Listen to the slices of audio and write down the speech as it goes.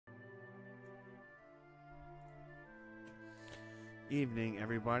evening,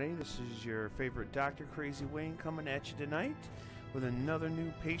 everybody. This is your favorite Dr. Crazy Wayne coming at you tonight with another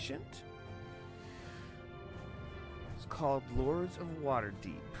new patient. It's called Lords of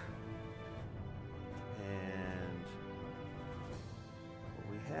Waterdeep. And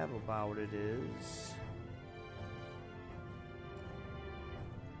what we have about it is...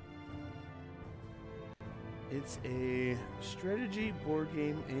 it's a strategy board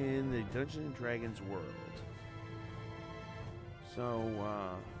game in the Dungeons & Dragons world. So,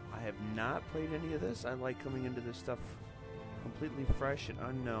 I have not played any of this. I like coming into this stuff completely fresh and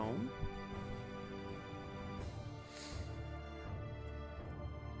unknown.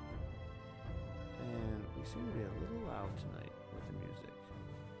 And we seem to be a little loud tonight with the music.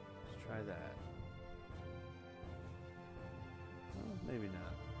 Let's try that. Well, maybe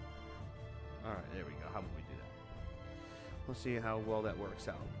not. Alright, there we go. How about we do that? We'll see how well that works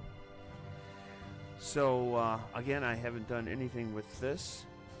out. So, again, I haven't done anything with this.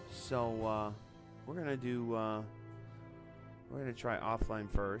 So, we're gonna do, we're gonna try offline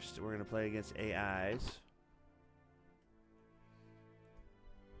first. We're gonna play against AIs.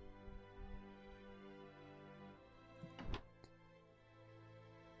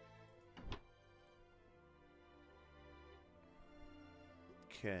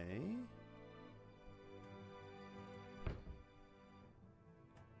 Okay.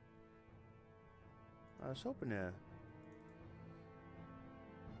 I was hoping to...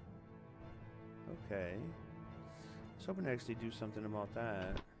 okay. I was hoping to actually do something about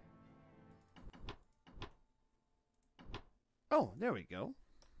that. Oh, there we go.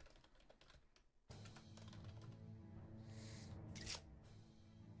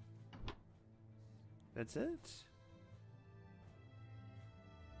 That's it?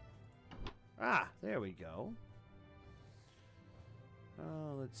 Ah, there we go.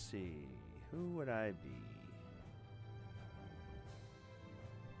 Oh, let's see. Who would I be?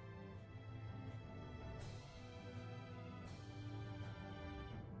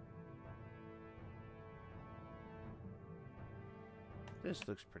 This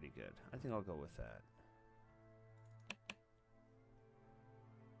looks pretty good. I think I'll go with that.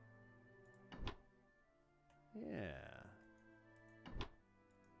 Yeah.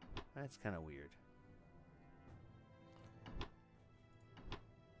 That's kind of weird.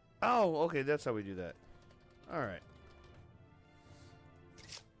 Oh, okay, that's how we do that. Alright.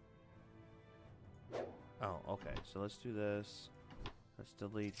 Oh, okay, so let's do this. Let's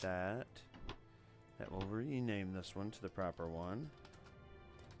delete that. That will rename this one to the proper one.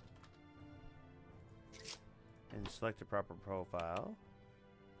 And select the proper profile.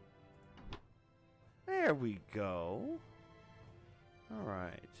 There we go.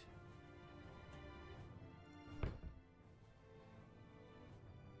 Alright.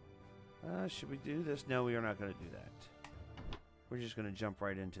 Should we do this? No, we are not going to do that. We're just going to jump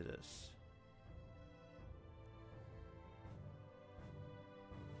right into this.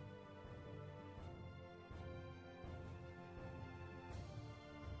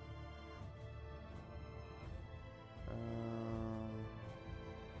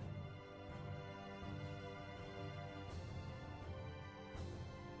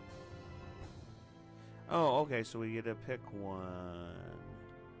 Oh, okay, so we get to pick one.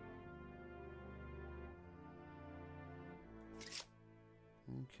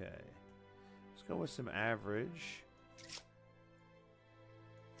 Okay. Let's go with some average.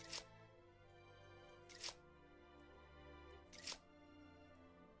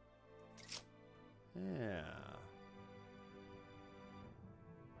 Yeah.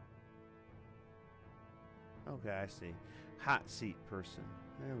 Okay, I see. Hot seat person.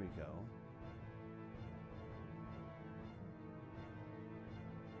 There we go.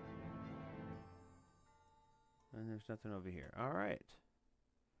 And there's nothing over here. All right.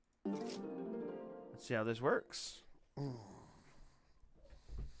 Let's see how this works.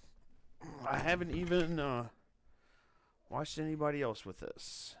 I haven't even watched anybody else with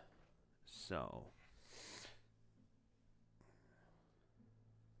this. So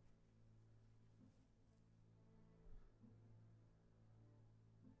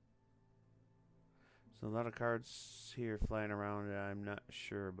a lot of cards here flying around that I'm not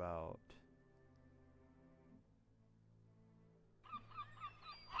sure about.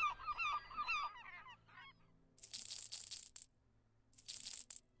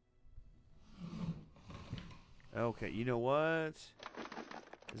 Okay, you know what?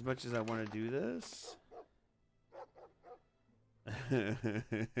 As much as I want to do this...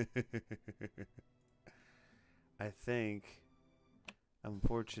 I think,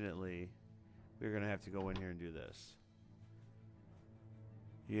 unfortunately, we're going to have to go in here and do this.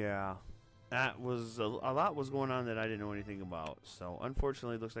 Yeah. That was a lot was going on that I didn't know anything about. So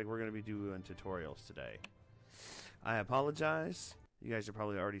unfortunately, it looks like we're going to be doing tutorials today. I apologize. You guys have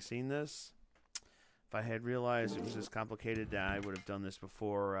probably already seen this. If I had realized it was this complicated, I would have done this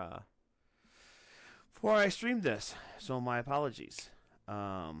before I streamed this. So my apologies.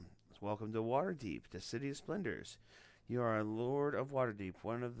 Welcome to Waterdeep, the City of Splendors. You are a Lord of Waterdeep,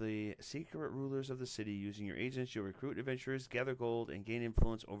 one of the secret rulers of the city. Using your agents, you'll recruit adventurers, gather gold, and gain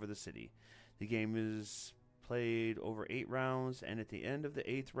influence over the city. The game is played over 8 rounds, and at the end of the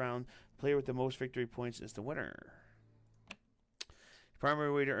 8th round, the player with the most victory points is the winner. The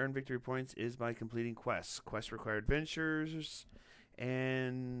primary way to earn victory points is by completing quests. Quests require adventures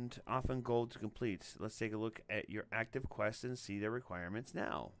and often gold to complete. Let's take a look at your active quests and see their requirements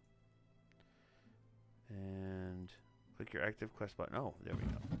now. And click your active quest button. Oh, there we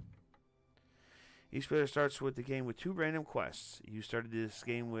go. Each player starts with the game with 2 random quests. You started this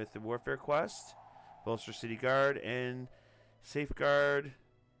game with the Warfare quest, Bolster City Guard, and Safeguard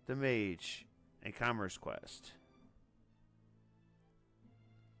the Mage, a Commerce quest.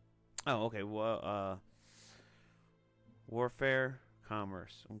 Oh, okay. Well, Warfare,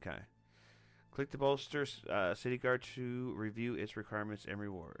 Commerce. Okay. Click the Bolster City Guard to review its requirements and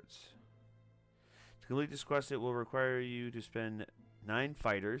rewards. To complete this quest, it will require you to spend 9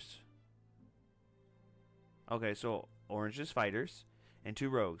 fighters. Okay, so orange is fighters, and 2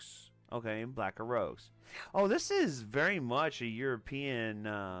 rogues. Okay, and black are rogues. Oh, this is very much a European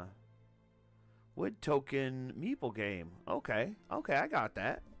wood token meeple game. Okay, I got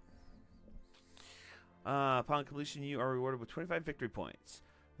that. Upon completion, you are rewarded with 25 victory points.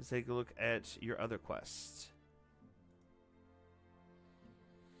 Let's take a look at your other quests.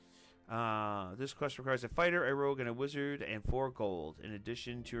 This quest requires a fighter, a rogue, and a wizard, and 4 gold. In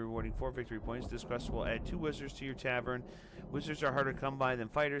addition to rewarding 4 victory points, this quest will add 2 wizards to your tavern. Wizards are harder to come by than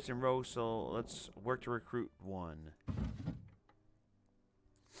fighters and rogues, so let's work to recruit 1.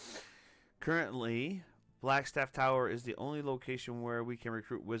 Currently, Blackstaff Tower is the only location where we can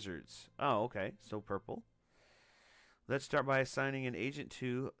recruit wizards. Oh, okay, so purple. Let's start by assigning an agent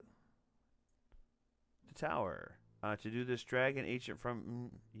to the tower. To do this, drag an agent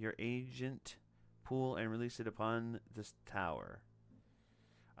from your agent pool and release it upon this tower.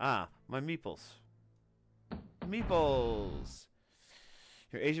 Ah, my meeples. Meeples!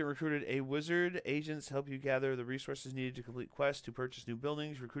 Your agent recruited a wizard. Agents help you gather the resources needed to complete quests, to purchase new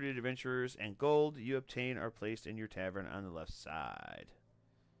buildings, recruited adventurers, and gold you obtain are placed in your tavern on the left side.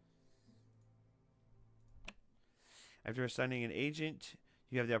 After assigning an agent,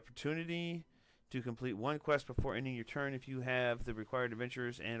 you have the opportunity to complete 1 quest before ending your turn. If you have the required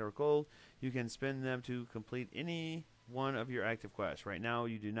adventurers and or gold, you can spend them to complete any one of your active quests. Right now,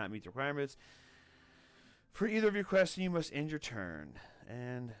 you do not meet the requirements for either of your quests, and you must end your turn.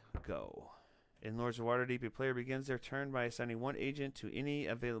 And go. In Lords of Waterdeep, a player begins their turn by assigning 1 agent to any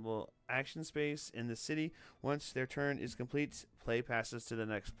available action space in the city. Once their turn is complete, play passes to the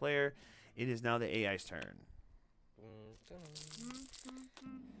next player. It is now the AI's turn.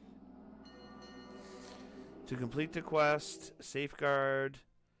 To complete the quest, Safeguard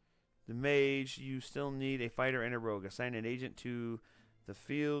the Mage, you still need a fighter and a rogue. Assign an agent to the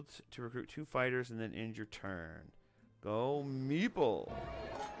field to recruit 2 fighters and then end your turn. Go Meeple!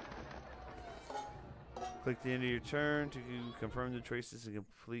 Click the end of your turn to confirm the choices and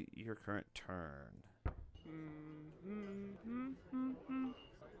complete your current turn.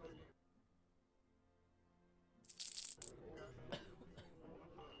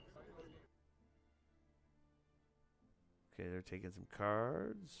 Okay, they're taking some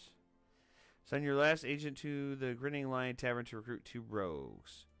cards. Send your last agent to the Grinning Lion Tavern to recruit 2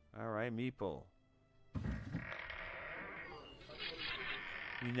 rogues. Alright, Meeple.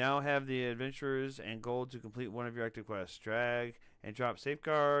 You now have the adventurers and gold to complete one of your active quests. Drag and drop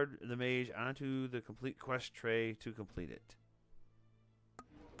Safeguard the Mage onto the complete quest tray to complete it.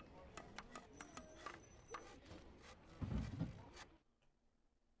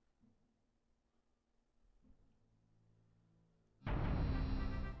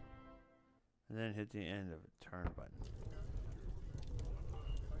 And then hit the end of the turn button.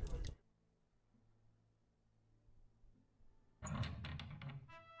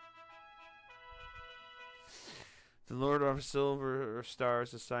 The Lord of Silver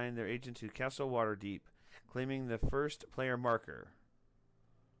Stars assigned their agent to Castle Waterdeep, claiming the first player marker.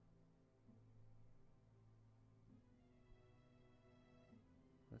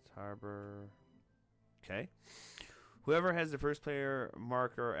 Let's harbor. Okay. Whoever has the first player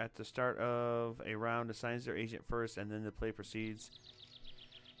marker at the start of a round assigns their agent first, and then the play proceeds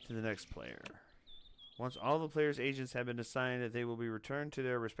to the next player. Once all the players' agents have been assigned, they will be returned to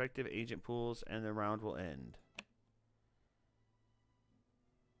their respective agent pools, and the round will end.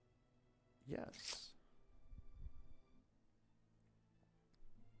 Yes.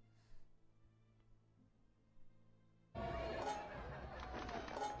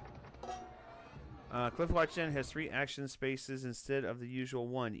 Cliffwatch Inn has 3 action spaces instead of the usual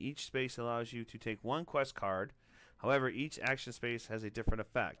 1. Each space allows you to take 1 quest card. However, each action space has a different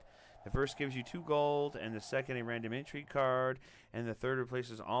effect. The first gives you 2 gold, and the second a random intrigue card, and the third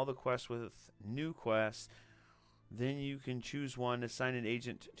replaces all the quests with new quests. Then you can choose one, assign an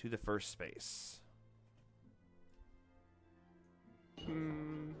agent to the first space.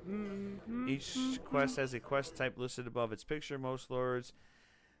 Each quest has a quest type listed above its picture. Most lords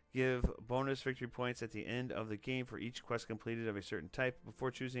give bonus victory points at the end of the game for each quest completed of a certain type.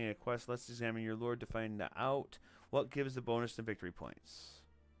 Before choosing a quest, let's examine your lord to find out what gives the bonus to victory points.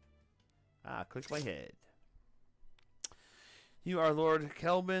 Click my head. You are Lord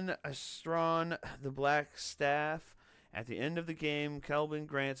Kelvin Astron, the Black Staff. At the end of the game, Kelvin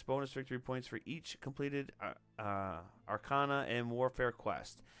grants bonus victory points for each completed Arcana and Warfare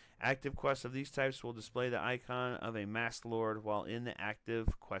quest. Active quests of these types will display the icon of a masked lord while in the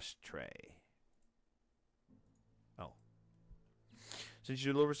active quest tray. Oh. Since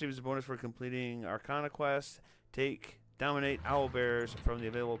your lord receives a bonus for completing Arcana quest, take Dominate Owlbears from the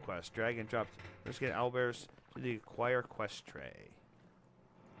available quest. Drag and drop Investigate Owlbears to the Acquire quest tray.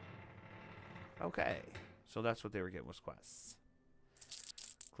 Okay. So that's what they were getting, was quests.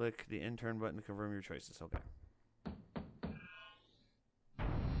 Click the intern button to confirm your choices. Okay.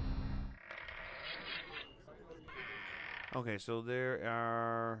 Okay, so there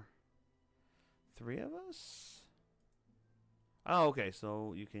are 3 of us? Oh, okay,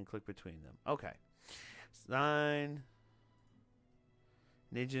 so you can click between them. Okay. Assign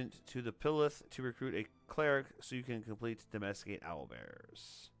an agent to the Pillith to recruit a cleric so you can complete Domesticate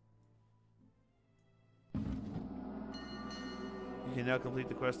Owlbears. You can now complete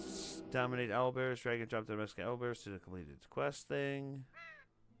the quest Dominate Owlbears. Drag and drop the Domesticate Owlbears to the completed quest thing.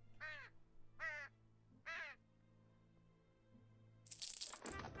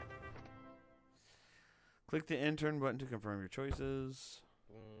 Click the intern button to confirm your choices.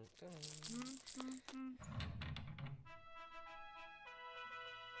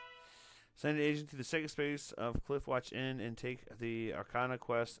 Send an agent to the second space of Cliffwatch Inn and take the Arcana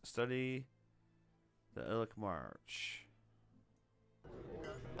quest. Study the Illic March.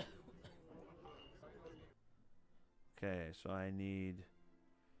 Okay, so I need...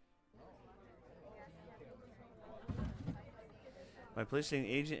 By placing an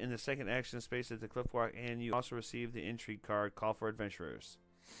agent in the second action space at the Cliffwalk Inn, you also receive the Intrigue card, Call for Adventurers.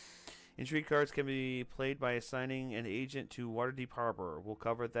 Intrigue cards can be played by assigning an agent to Waterdeep Harbor. We'll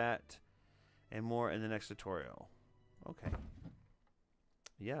cover that and more in the next tutorial. Okay.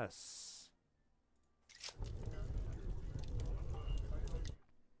 Yes.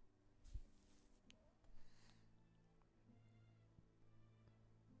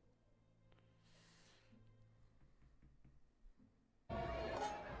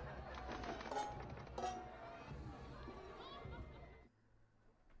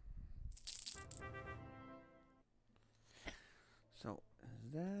 So,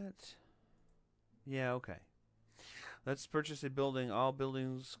 is that... Yeah, okay. Let's purchase a building. All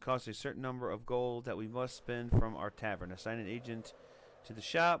buildings cost a certain number of gold that we must spend from our tavern. Assign an agent to the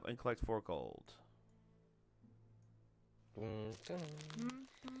shop and collect 4 gold.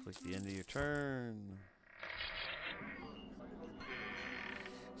 Click the end of your turn.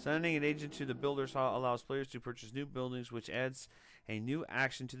 Assigning an agent to the Builder's Hall allows players to purchase new buildings, which adds a new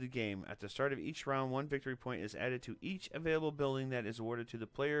action to the game. At the start of each round, 1 victory point is added to each available building that is awarded to the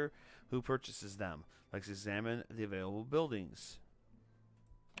player who purchases them. Let's examine the available buildings.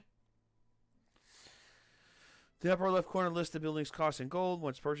 The upper left corner lists the building's cost in gold.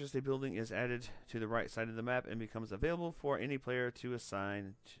 Once purchased, a building is added to the right side of the map and becomes available for any player to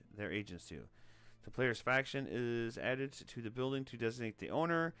assign their agents to. The player's faction is added to the building to designate the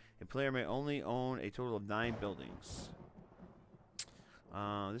owner. A player may only own a total of 9 buildings.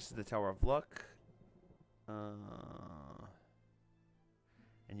 This is the Tower of Luck. And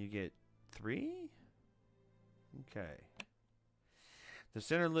you get 3? Okay. The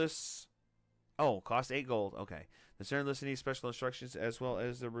center lists... Oh, cost 8 gold. Okay. The center lists any special instructions as well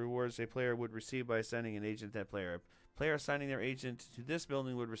as the rewards a player would receive by assigning an agent to that player. A player assigning their agent to this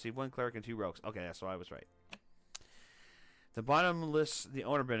building would receive 1 cleric and 2 rogues. Okay, that's why I was right. The bottom lists the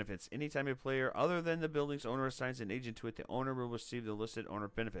owner benefits. Anytime a player other than the building's owner assigns an agent to it, the owner will receive the listed owner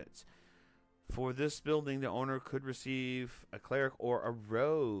benefits. For this building, the owner could receive a cleric or a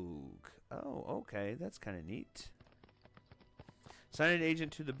rogue. Oh, okay. That's kind of neat. Sign an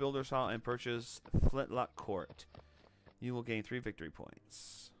agent to the Builder's Hall and purchase Flintlock Court. You will gain 3 victory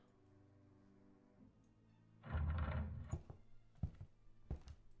points.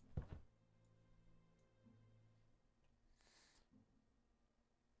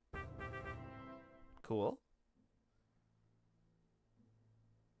 Cool.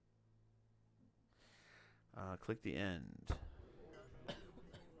 Click the end.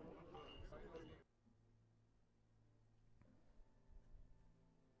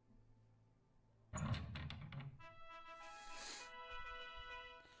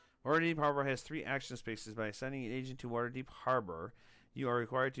 Waterdeep Harbor has 3 action spaces. By assigning an agent to Waterdeep Harbor, you are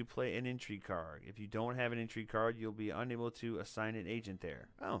required to play an Intrigue card. If you don't have an Intrigue card, you'll be unable to assign an agent there.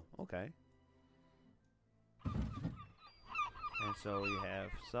 Oh, okay. And so we have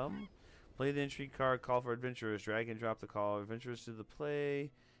some. Play the Intrigue card, call for adventurers. Drag and drop the call of adventurers to the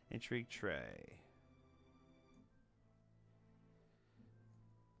play Intrigue tray.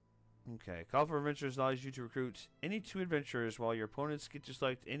 Okay. Call for adventurers allows you to recruit any 2 adventurers while your opponents get to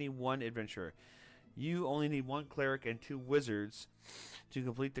select any 1 adventurer. You only need 1 cleric and 2 wizards to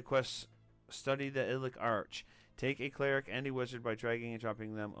complete the quest. Study the Illic Arch. Take a cleric and a wizard by dragging and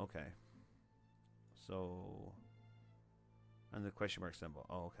dropping them. Okay. So, and the question mark symbol.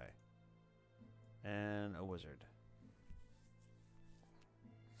 Oh, okay. And a wizard.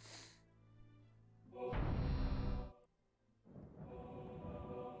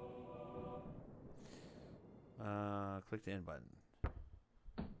 Click the end button.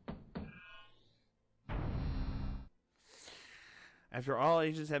 After all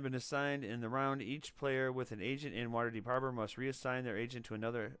agents have been assigned in the round, each player with an agent in Waterdeep Harbor must reassign their agent to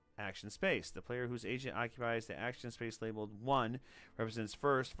another action space. The player whose agent occupies the action space labeled 1 represents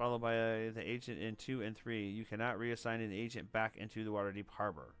first, followed by the agent in 2 and 3. You cannot reassign an agent back into the Waterdeep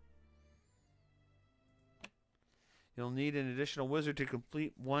Harbor. You'll need an additional wizard to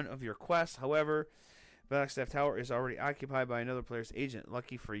complete one of your quests. However, Blackstaff Tower is already occupied by another player's agent.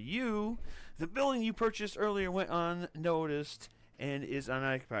 Lucky for you, the building you purchased earlier went unnoticed and is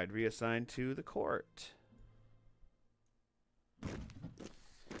unoccupied. Reassigned to the court.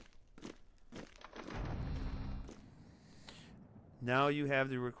 Now you have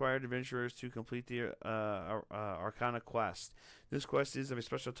the required adventurers to complete the Arcana quest. This quest is of a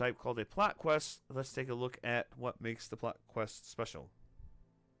special type called a plot quest. Let's take a look at what makes the plot quest special.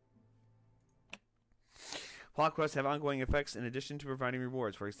 Plot quests have ongoing effects in addition to providing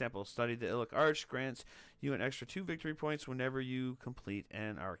rewards. For example, Study the Illic Arch grants you an extra 2 victory points whenever you complete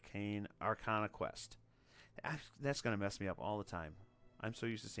an Arcana quest. That's going to mess me up all the time. I'm so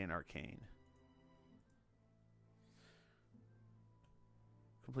used to saying arcane.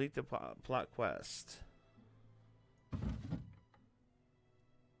 Complete the plot quest.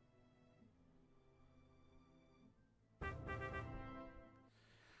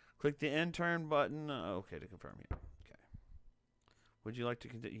 Click the end turn button. Okay, to confirm here. Okay. Would you like to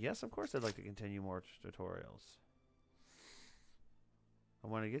continue? Yes, of course I'd like to continue more tutorials. I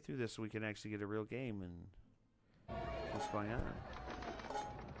want to get through this so we can actually get a real game and see what's going on.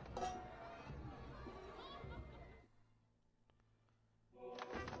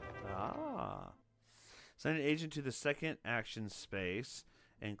 Send an agent to the second action space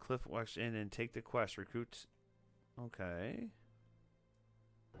and cliff watch in and take the quest. Recruit. Okay.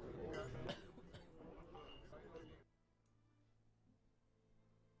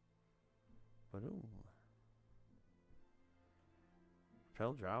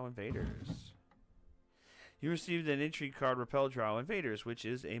 Repel Drow Invaders. You received an Intrigue card, Repel Drow Invaders, which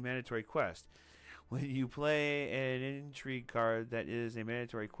is a mandatory quest. When you play an Intrigue card that is a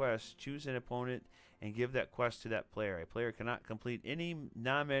mandatory quest, choose an opponent and give that quest to that player. A player cannot complete any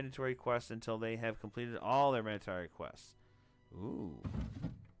non-mandatory quests until they have completed all their mandatory quests. Ooh.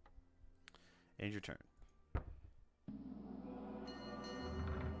 End your turn.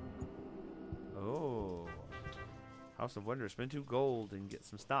 Oh. House of Wonder. Spend 2 gold and get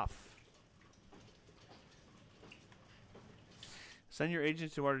some stuff. Send your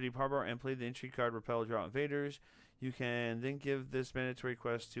agents to Waterdeep Harbor and play the Intrigue card Repel Drow Invaders. You can then give this mandatory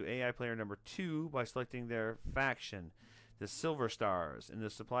quest to AI player number 2 by selecting their faction, the Silver Stars, in the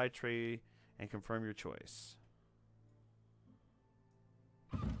supply tray and confirm your choice.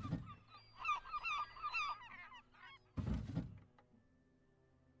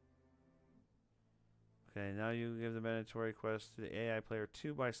 Okay, now you give the mandatory quest to the AI player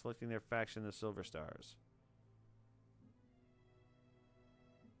 2 by selecting their faction, the Silver Stars.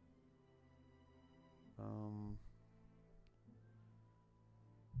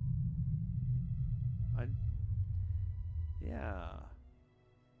 Yeah.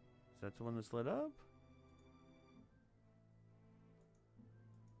 Is that the one that's lit up?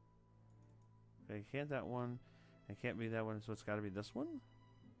 Okay, can't that one. It can't be that one, so it's got to be this one?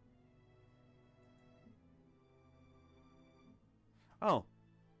 Oh.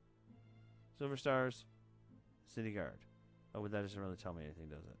 Silver Stars. City Guard. Oh, but that doesn't really tell me anything,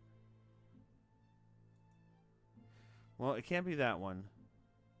 does it? Well, it can't be that one.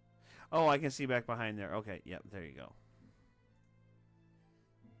 Oh, I can see back behind there. Okay, yep, there you go.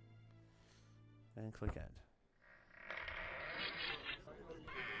 And click end.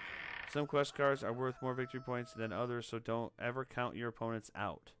 Some quest cards are worth more victory points than others, so don't ever count your opponents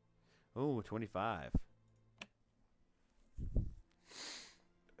out. Ooh, 25.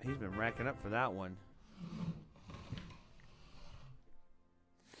 He's been racking up for that one.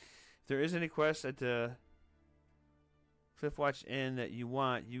 If there is any quest at the Cliff Watch Inn that you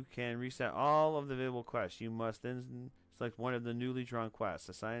want, you can reset all of the available quests. You must then select one of the newly drawn quests.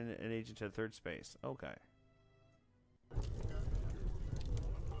 Assign an agent to the third space. Okay.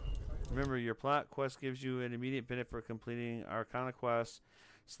 Remember, your plot quest gives you an immediate benefit for completing Arcana quest.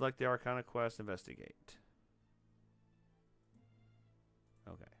 Select the Arcana quest, investigate.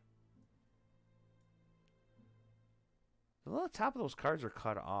 Okay. The top of those cards are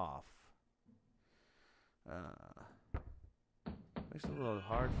cut off. Makes it a little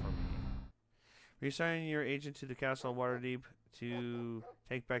hard for me. Reassign your agent to the Castle of Waterdeep to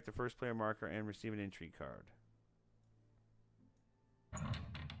take back the first player marker and receive an Intrigue card.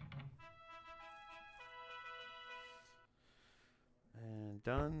 And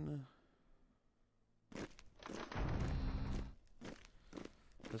done.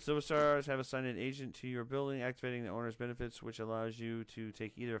 The Silver Stars have assigned an agent to your building, activating the owner's benefits, which allows you to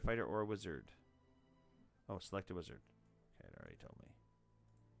take either a fighter or a wizard. Oh, select a wizard. Okay, it already told me.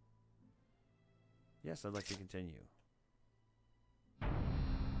 Yes, I'd like to continue.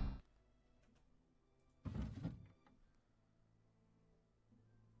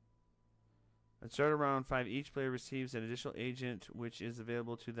 At start of round 5, each player receives an additional agent, which is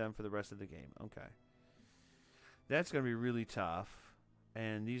available to them for the rest of the game. Okay. That's going to be really tough.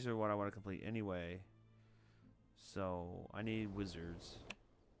 And these are what I want to complete anyway. So, I need wizards.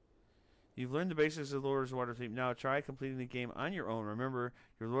 You've learned the basics of Lords of Waterdeep. Now try completing the game on your own. Remember,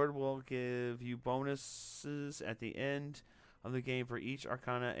 your Lord will give you bonuses at the end of the game for each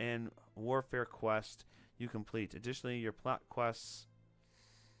Arcana and Warfare quest you complete. Additionally, your plot quests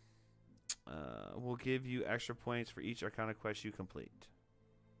will give you extra points for each Arcana quest you complete.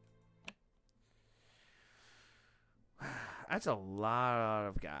 That's a lot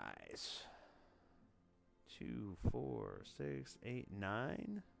of guys. 2, 4, 6, 8,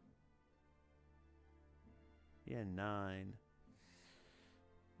 9. Yeah, 9.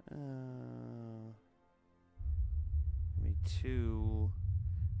 Give me 2.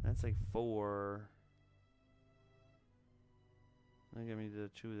 That's like 4. Then give me the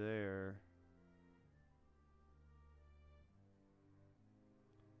 2 there.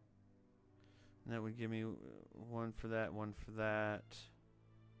 And that would give me 1 for that, 1 for that.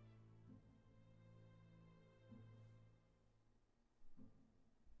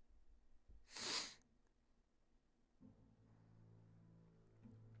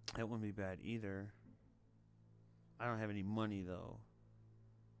 That wouldn't be bad either. I don't have any money though.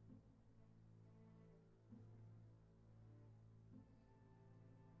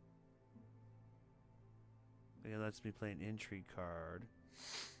 Yeah, lets me play an Intrigue card.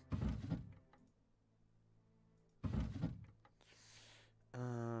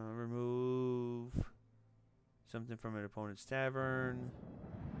 Remove something from an opponent's tavern.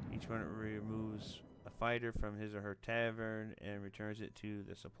 Each one removes a fighter from his or her tavern and returns it to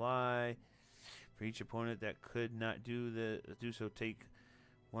the supply. For each opponent that could not do so, take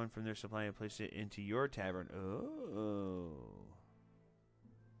one from their supply and place it into your tavern. Oh.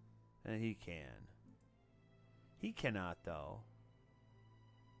 And he can. He cannot, though.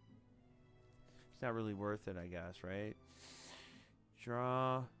 It's not really worth it, I guess, right?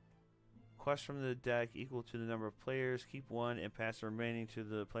 Draw quest from the deck equal to the number of players. Keep 1 and pass the remaining to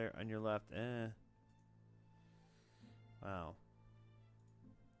the player on your left. Wow.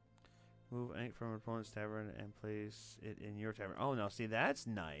 Move ink from an opponent's tavern and place it in your tavern. Oh, no. See, that's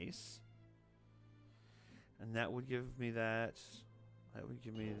nice. And that would give me that. That would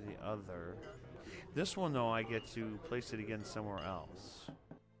give me the other. This one, though, I get to place it again somewhere else.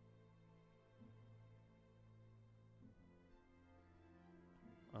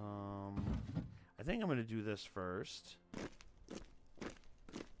 I think I'm going to do this first.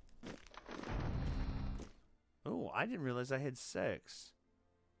 Oh, I didn't realize I had 6.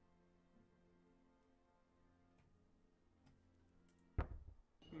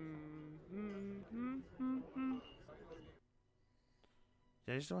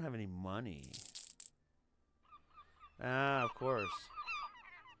 I just don't have any money. Ah, of course.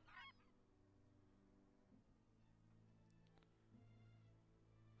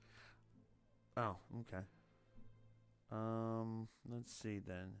 Oh, okay. Let's see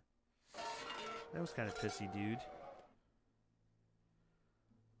then. That was kind of pissy, dude.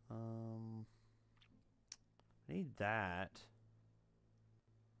 I need that.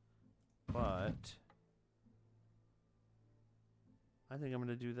 But I think I'm going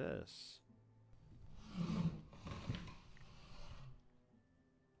to do this.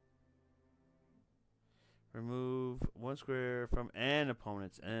 Remove 1 square from an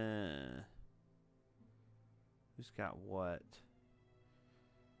opponent's. Who's got what?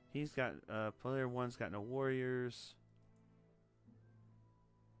 He's got, player 1's got no warriors.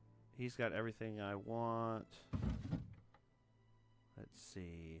 He's got everything I want. Let's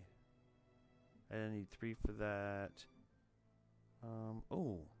see. I need 3 for that.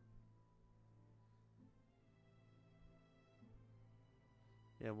 Oh.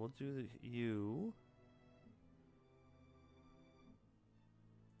 Yeah, we'll do the you.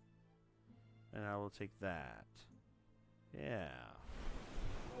 And I will take that. Yeah.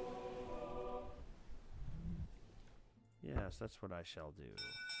 Yes, that's what I shall do.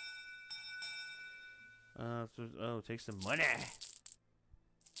 Oh, take some money.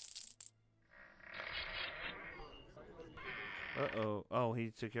 Uh-oh. Oh, he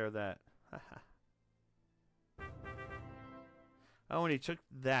took care of that. Oh, and he took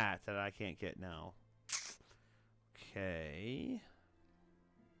that I can't get now. Okay.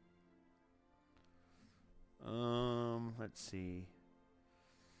 Let's see.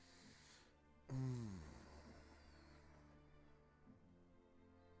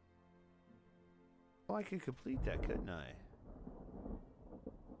 Oh, I could complete that, couldn't I?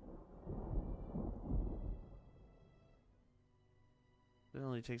 That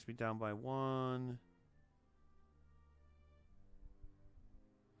only takes me down by 1.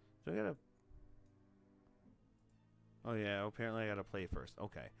 So I gotta... Oh yeah, apparently I gotta play first.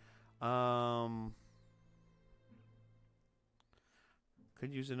 Okay.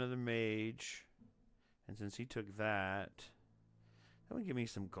 Could use another mage. And since he took that, that would give me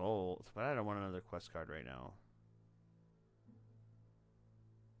some gold. But I don't want another quest card right now.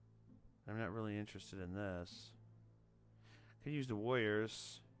 I'm not really interested in this. Could use the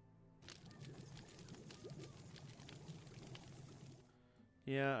warriors.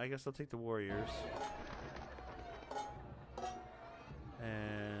 Yeah, I guess I'll take the warriors.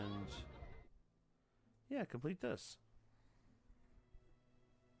 And yeah, complete this.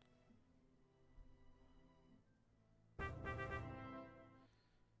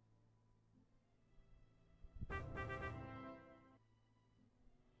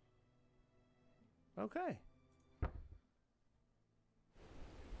 Okay.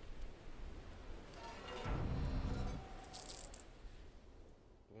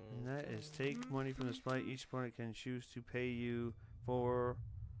 And that is take money from the supply. Each opponent can choose to pay you 4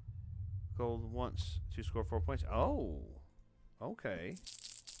 gold once to score 4 points. Oh, okay.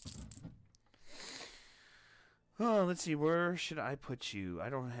 Oh, let's see. Where should I put you?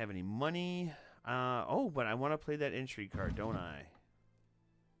 I don't have any money. Oh, but I want to play that Intrigue card, don't I?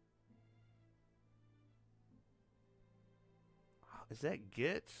 Is that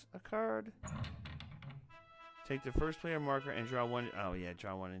get a card? Take the first player marker and draw 1. Oh yeah,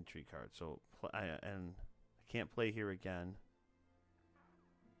 draw 1 Intrigue card. So and I can't play here again.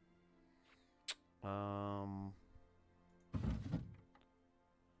 I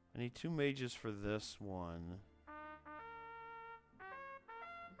need 2 mages for this one.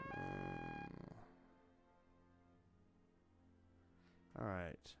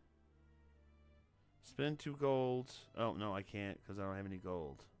 Alright. Spend 2 gold. Oh, no, I can't because I don't have any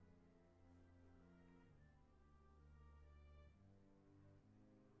gold.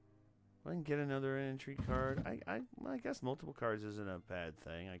 I can get another Intrigue card. I guess multiple cards isn't a bad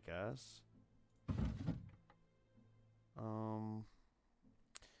thing, I guess. I'm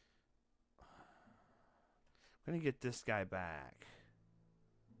gonna get this guy back.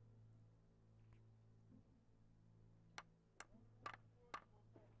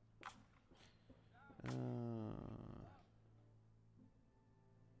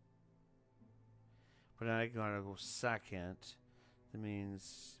 But I gotta go second. That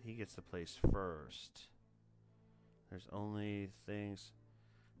means he gets the place first. There's only things.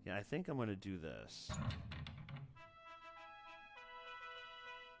 Yeah, I think I'm gonna do this.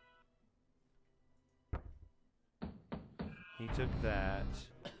 He took that,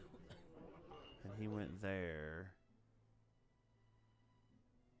 and he went there.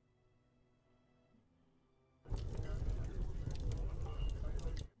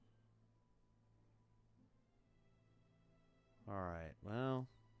 Alright, well.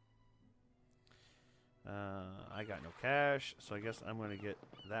 I got no cash, so I guess I'm gonna get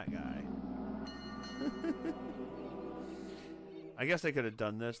that guy. I guess I could have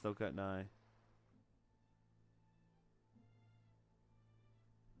done this, though, couldn't I?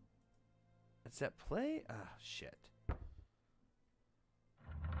 Is that play? Ah, shit.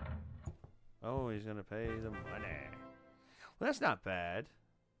 Oh, he's gonna pay the money. Well, that's not bad.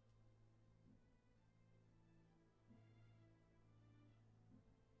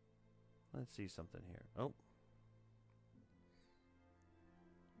 Let's see something here. Oh.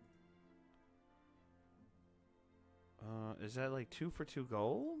 Is that like 2 for 2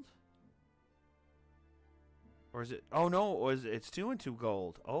 gold? Or is it? Oh no, or is it, it's 2 and 2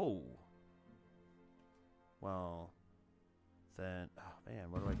 gold. Oh. Well, then, oh man,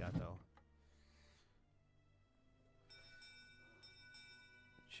 what do I got though?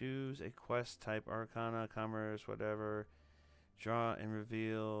 Choose a quest type, Arcana, Commerce, whatever. Draw and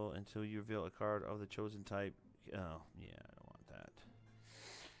reveal until you reveal a card of the chosen type. Oh, yeah, I don't want that.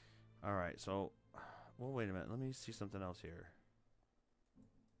 Alright, so, well, wait a minute. Let me see something else here.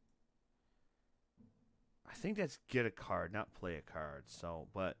 I think that's get a card, not play a card. So,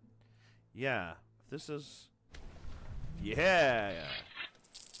 but, yeah, this is, yeah.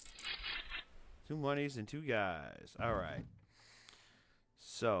 2 monies and 2 guys. Alright.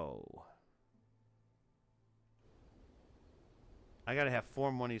 So, I gotta have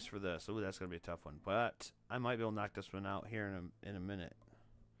 4 monies for this. Ooh, that's gonna be a tough one. But I might be able to knock this one out here in a minute.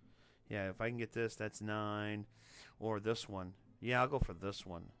 Yeah, if I can get this, that's 9. Or this one. Yeah, I'll go for this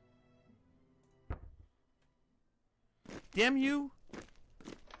one. Damn you!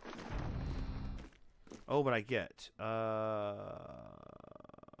 Oh, but I get.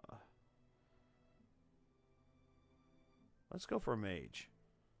 Let's go for a mage.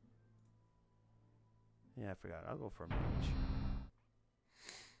 Yeah, I forgot. I'll go for a mage.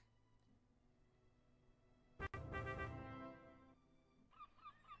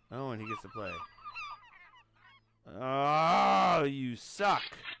 Oh, and he gets to play. Oh, you suck!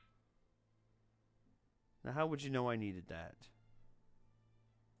 Now, how would you know I needed that?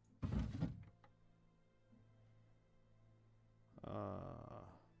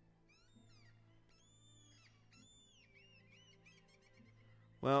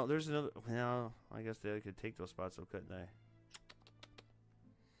 Well, there's another. Well, I guess they could take those spots, though, couldn't they?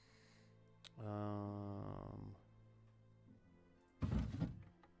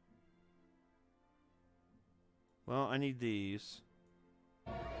 Well, I need these.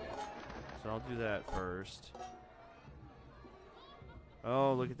 So I'll do that first.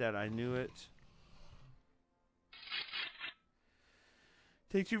 Oh, look at that. I knew it.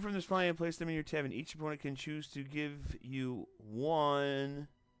 Take 2 from this pile and place them in your tavern. Each opponent can choose to give you 1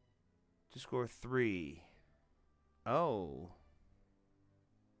 to score 3. Oh.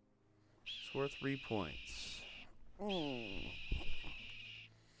 Score 3 points.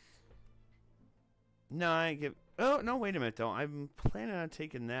 No, I give... Oh, no, wait a minute, though. I'm planning on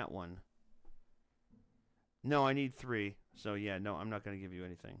taking that one. No, I need 3. So, yeah, no, I'm not going to give you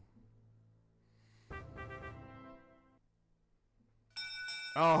anything.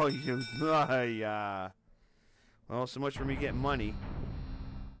 Oh, you... yeah. Well, so much for me getting money.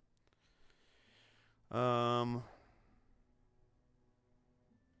 Well,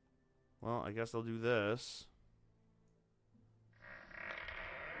 I guess I'll do this.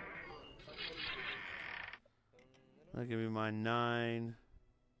 That'll give me my 9.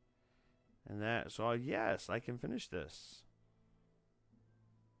 And that. So, yes, I can finish this.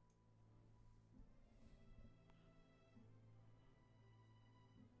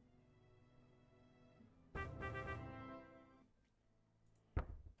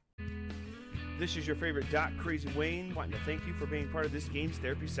 This is your favorite Doc Crazy Wayne, wanting to thank you for being part of this games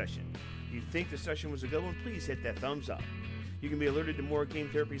therapy session. If you think the session was a good one, please hit that thumbs up. You can be alerted to more game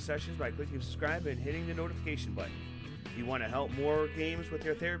therapy sessions by clicking subscribe and hitting the notification button. If you want to help more games with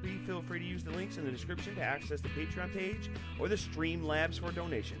your therapy, feel free to use the links in the description to access the Patreon page or the Streamlabs for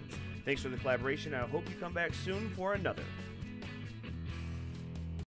donations. Thanks for the collaboration. I hope you come back soon for another.